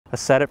a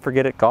set it,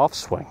 forget it golf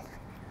swing.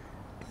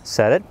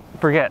 Set it,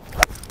 forget.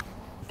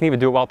 You can even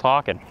do it while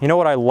talking. You know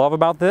what I love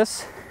about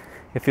this?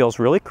 It feels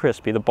really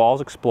crispy. The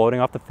ball's exploding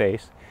off the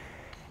face,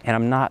 and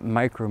I'm not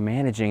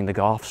micromanaging the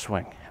golf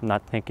swing. I'm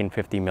not thinking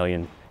 50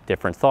 million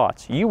different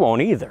thoughts. You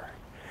won't either.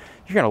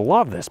 You're gonna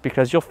love this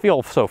because you'll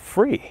feel so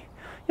free.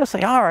 You'll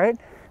say, all right,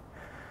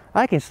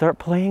 I can start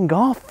playing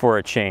golf for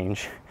a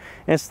change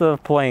instead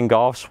of playing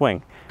golf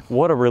swing.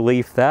 What a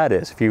relief that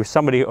is if you're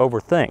somebody who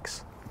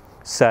overthinks.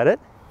 Set it,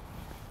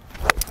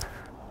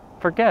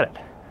 forget it.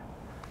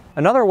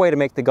 Another way to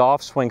make the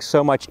golf swing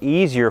so much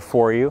easier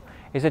for you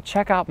is to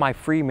check out my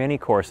free mini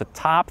course, the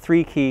top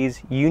 3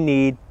 keys you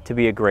need to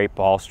be a great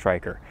ball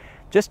striker.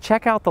 Just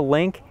check out the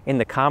link in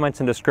the comments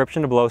and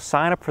description below,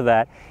 sign up for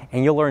that,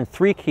 and you'll learn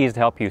 3 keys to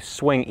help you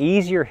swing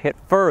easier, hit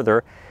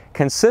further,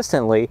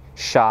 consistently,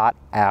 shot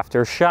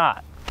after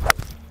shot.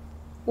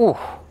 Ooh,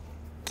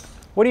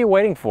 what are you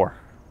waiting for?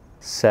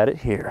 Set it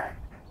here.